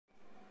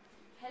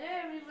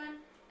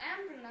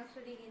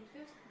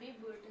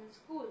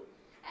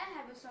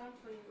have a song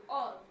for you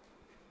all.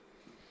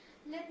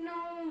 Let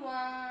no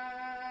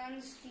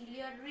one steal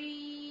your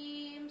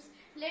dreams.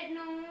 Let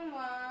no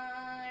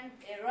one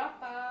tear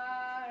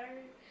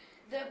apart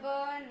the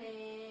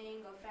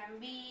burning of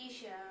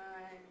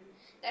ambition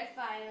that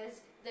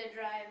fires the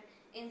drive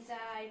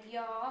inside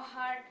your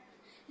heart.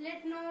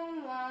 Let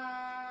no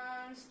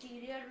one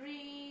steal your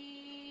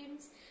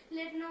dreams.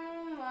 Let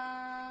no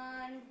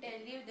one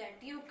tell you that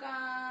you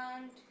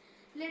can't.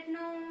 Let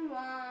no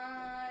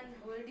one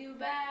hold you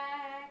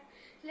back.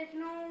 Let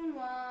no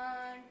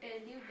one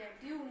tell you that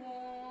you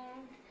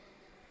won't.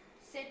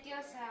 Set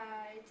your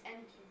sights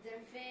and keep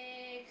them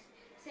fixed.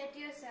 Set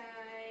your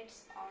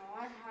sights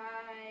on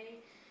high.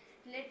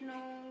 Let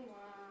no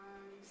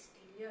one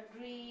steal your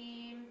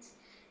dreams.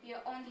 Your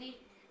only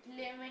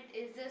limit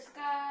is the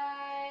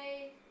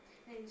sky.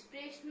 An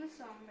inspirational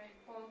song by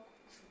Paul.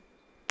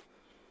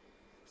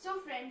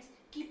 So friends,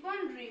 keep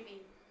on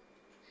dreaming.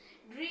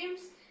 Dreams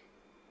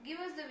give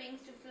us the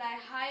wings to fly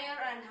higher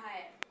and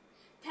higher.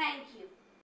 Thank you.